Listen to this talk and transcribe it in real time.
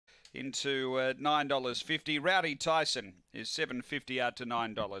into $9.50. Rowdy Tyson is $7.50 out to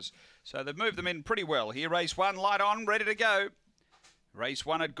 $9. So they've moved them in pretty well. Here, race 1, light on, ready to go. Race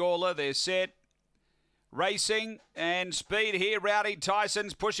 1 at Gawler, they're set. Racing and speed here. Rowdy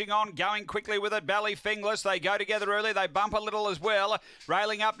Tyson's pushing on, going quickly with it. Ballyfingless, they go together early. They bump a little as well.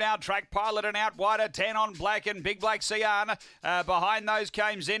 Railing up now, Track Pilot and out wider. 10 on Black and Big Black Sian. Behind those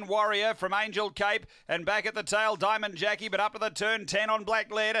came Zen Warrior from Angel Cape. And back at the tail, Diamond Jackie. But up at the turn, 10 on Black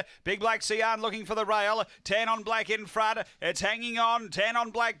led. Big Black Sian looking for the rail. 10 on Black in front. It's hanging on. 10 on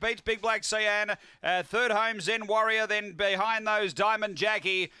Black beats Big Black Sian. Third home, Zen Warrior. Then behind those, Diamond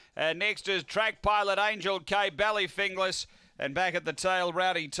Jackie. Next is Track Pilot, Angel Cape, Ballyfingless, and back at the tail,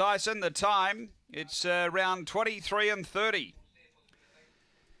 Rowdy Tyson. The time, it's round 23 and 30.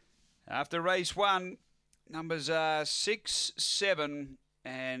 After race 1, numbers are 6, 7,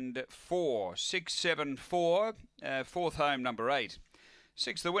 and 4. 6, 7, 4. Fourth home, number 8.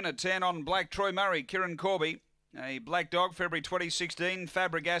 6, the winner, 10 on Black, Troy Murray, Kieran Corby. A black dog, February 2016,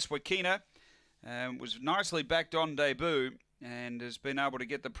 Fabregas Wakina. Was nicely backed on debut and has been able to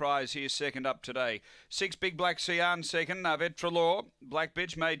get the prize here second up today. 6, Big Black Sian second, Vetralor. Black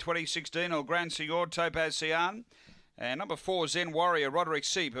Bitch, May 2016, El Gran Señor, Topaz Sian. And number 4, Zen Warrior, Roderick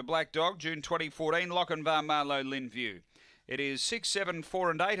Seep, a black dog, June 2014, Lochinvar Marlow, Linview. It is 6, 7, 4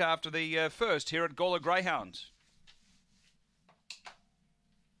 and 8 after the first here at Gawler Greyhounds.